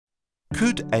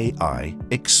Could AI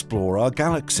explore our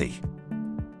galaxy?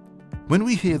 When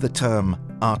we hear the term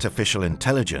artificial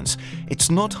intelligence,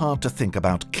 it's not hard to think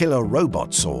about killer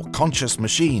robots or conscious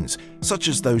machines, such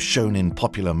as those shown in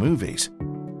popular movies.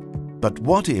 But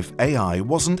what if AI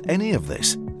wasn't any of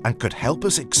this and could help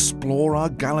us explore our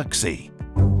galaxy?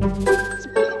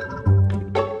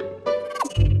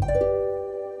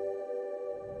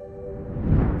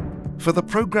 For the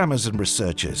programmers and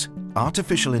researchers,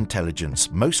 artificial intelligence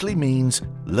mostly means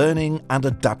learning and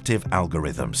adaptive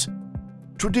algorithms.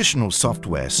 Traditional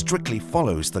software strictly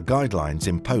follows the guidelines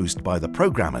imposed by the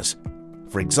programmers.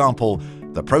 For example,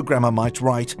 the programmer might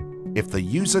write, "If the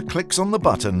user clicks on the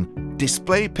button,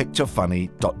 display picture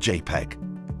funny.jpg."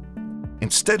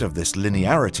 Instead of this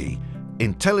linearity,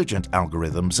 intelligent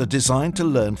algorithms are designed to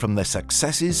learn from their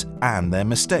successes and their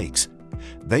mistakes.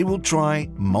 They will try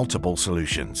multiple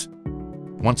solutions.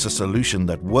 Once a solution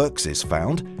that works is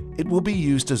found, it will be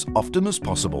used as often as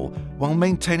possible while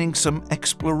maintaining some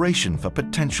exploration for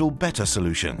potential better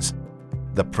solutions.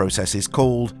 The process is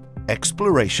called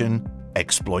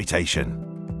exploration-exploitation.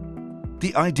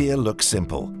 The idea looks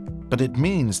simple, but it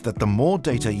means that the more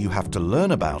data you have to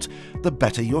learn about, the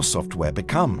better your software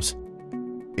becomes.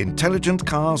 Intelligent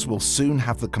cars will soon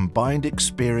have the combined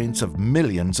experience of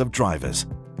millions of drivers.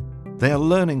 They are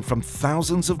learning from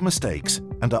thousands of mistakes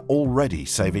and are already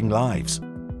saving lives.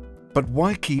 But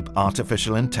why keep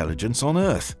artificial intelligence on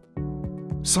Earth?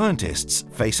 Scientists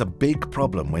face a big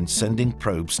problem when sending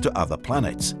probes to other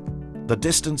planets. The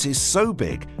distance is so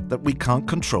big that we can't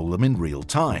control them in real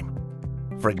time.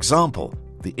 For example,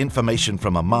 the information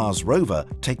from a Mars rover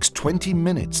takes 20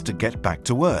 minutes to get back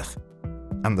to Earth,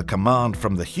 and the command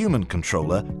from the human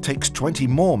controller takes 20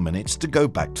 more minutes to go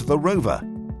back to the rover.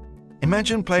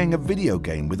 Imagine playing a video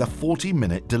game with a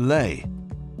 40-minute delay.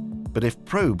 But if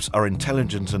probes are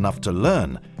intelligent enough to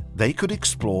learn, they could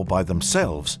explore by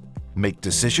themselves, make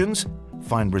decisions,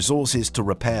 find resources to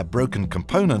repair broken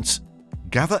components,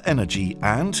 gather energy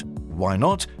and, why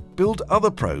not, build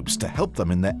other probes to help them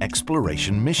in their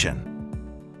exploration mission.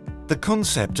 The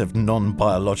concept of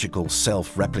non-biological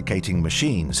self-replicating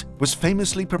machines was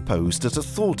famously proposed as a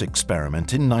thought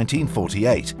experiment in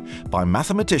 1948 by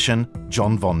mathematician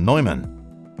John von Neumann.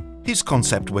 His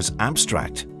concept was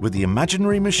abstract, with the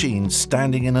imaginary machine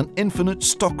standing in an infinite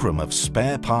stockroom of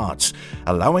spare parts,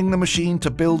 allowing the machine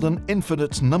to build an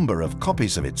infinite number of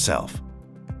copies of itself.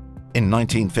 In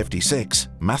 1956,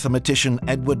 mathematician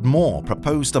Edward Moore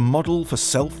proposed a model for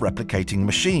self-replicating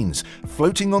machines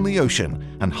floating on the ocean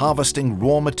and harvesting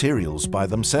raw materials by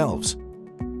themselves.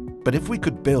 But if we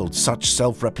could build such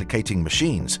self-replicating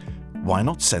machines, why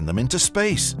not send them into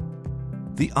space?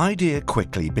 The idea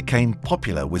quickly became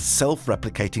popular with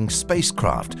self-replicating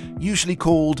spacecraft, usually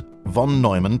called von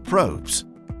Neumann probes.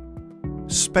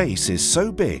 Space is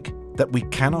so big that we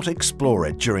cannot explore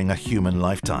it during a human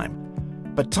lifetime.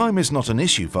 But time is not an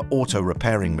issue for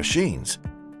auto-repairing machines.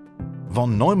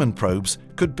 Von Neumann probes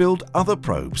could build other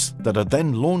probes that are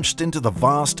then launched into the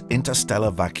vast interstellar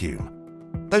vacuum.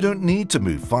 They don't need to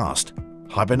move fast.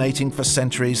 Hibernating for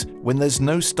centuries when there's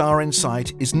no star in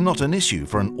sight is not an issue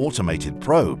for an automated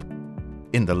probe.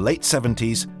 In the late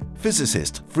 70s,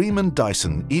 physicist Freeman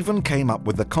Dyson even came up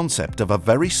with the concept of a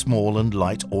very small and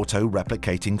light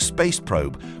auto-replicating space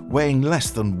probe weighing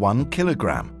less than 1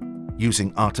 kilogram.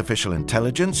 Using artificial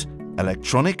intelligence,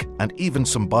 electronic and even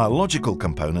some biological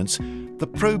components, the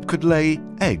probe could lay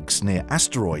eggs near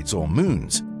asteroids or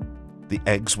moons. The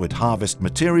eggs would harvest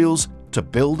materials to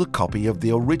build a copy of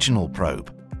the original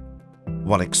probe.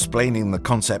 While explaining the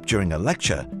concept during a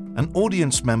lecture, an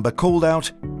audience member called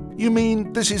out, "You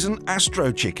mean this is an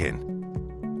astro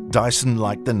chicken?" Dyson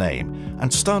liked the name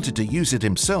and started to use it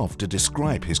himself to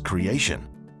describe his creation.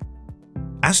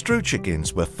 Astro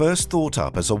chickens were first thought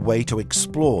up as a way to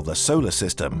explore the solar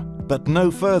system, but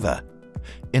no further.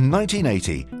 In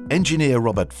 1980, engineer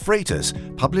Robert Freitas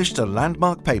published a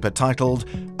landmark paper titled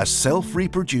 "A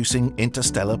Self-Reproducing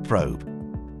Interstellar Probe."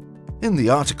 In the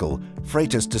article,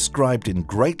 Freitas described in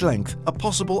great length a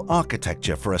possible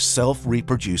architecture for a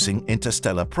self-reproducing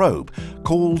interstellar probe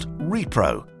called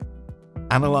RePro,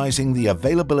 analyzing the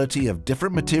availability of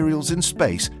different materials in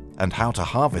space and how to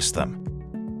harvest them.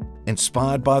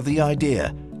 Inspired by the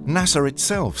idea, NASA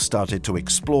itself started to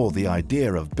explore the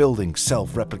idea of building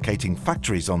self-replicating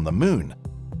factories on the Moon.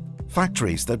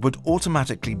 Factories that would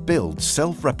automatically build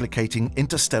self-replicating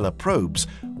interstellar probes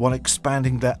while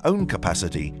expanding their own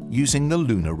capacity using the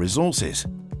lunar resources.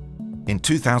 In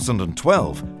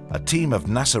 2012, a team of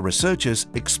NASA researchers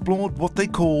explored what they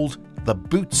called the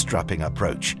bootstrapping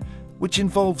approach, which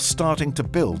involves starting to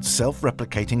build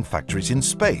self-replicating factories in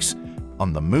space,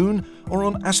 on the Moon or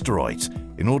on asteroids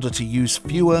in order to use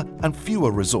fewer and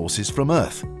fewer resources from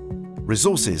Earth.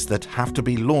 Resources that have to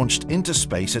be launched into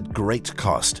space at great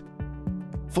cost.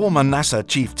 Former NASA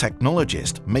chief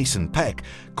technologist Mason Peck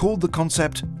called the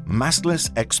concept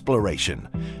massless exploration,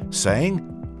 saying,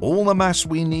 "All the mass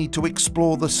we need to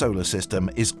explore the solar system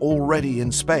is already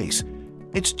in space.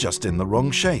 It's just in the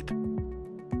wrong shape."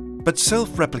 But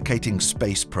self-replicating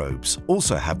space probes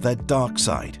also have their dark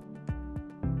side.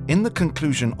 In the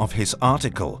conclusion of his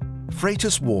article,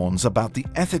 Freitas warns about the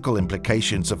ethical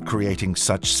implications of creating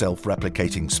such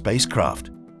self-replicating spacecraft.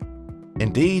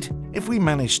 Indeed, if we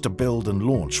manage to build and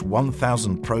launch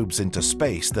 1,000 probes into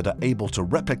space that are able to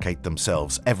replicate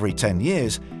themselves every 10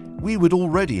 years, we would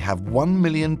already have 1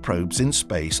 million probes in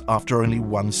space after only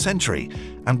 1 century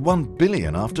and 1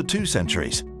 billion after 2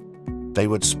 centuries. They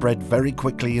would spread very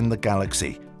quickly in the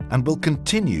galaxy and will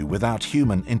continue without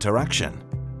human interaction.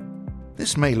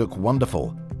 This may look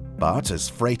wonderful, but as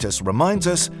Freitas reminds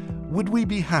us, would we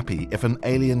be happy if an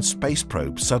alien space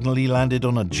probe suddenly landed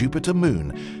on a Jupiter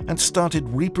moon and started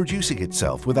reproducing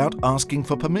itself without asking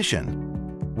for permission?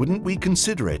 Wouldn't we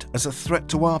consider it as a threat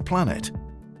to our planet?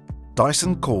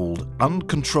 Dyson called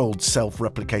uncontrolled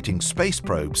self-replicating space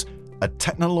probes a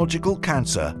technological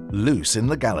cancer loose in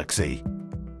the galaxy.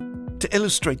 To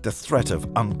illustrate the threat of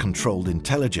uncontrolled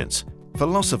intelligence,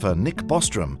 philosopher Nick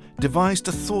Bostrom devised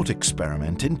a thought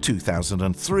experiment in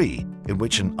 2003 in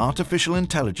which an artificial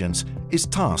intelligence is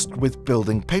tasked with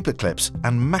building paperclips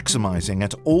and maximizing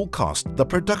at all cost the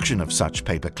production of such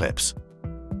paperclips.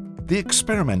 The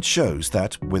experiment shows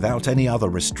that, without any other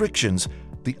restrictions,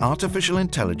 the artificial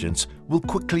intelligence will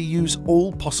quickly use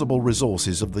all possible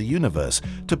resources of the universe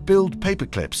to build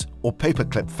paperclips or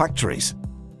paperclip factories.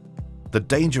 The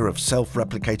danger of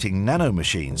self-replicating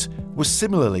nanomachines was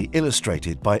similarly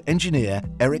illustrated by engineer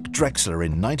Eric Drexler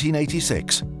in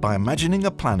 1986 by imagining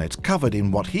a planet covered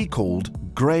in what he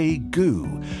called grey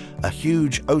goo, a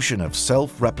huge ocean of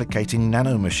self-replicating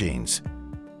nanomachines.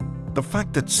 The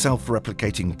fact that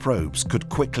self-replicating probes could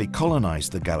quickly colonize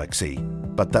the galaxy,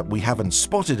 but that we haven't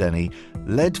spotted any,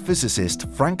 led physicist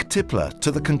Frank Tipler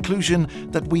to the conclusion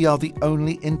that we are the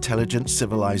only intelligent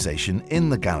civilization in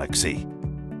the galaxy.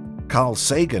 Carl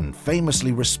Sagan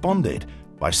famously responded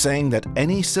by saying that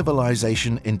any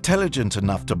civilization intelligent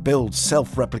enough to build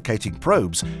self-replicating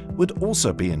probes would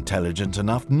also be intelligent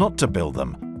enough not to build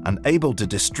them and able to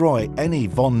destroy any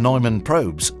von Neumann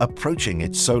probes approaching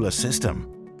its solar system.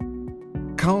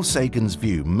 Carl Sagan's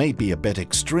view may be a bit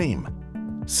extreme.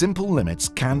 Simple limits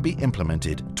can be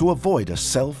implemented to avoid a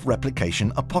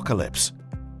self-replication apocalypse.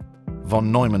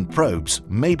 Von Neumann probes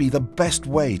may be the best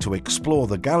way to explore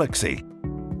the galaxy,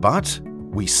 but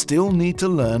we still need to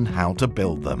learn how to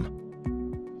build them.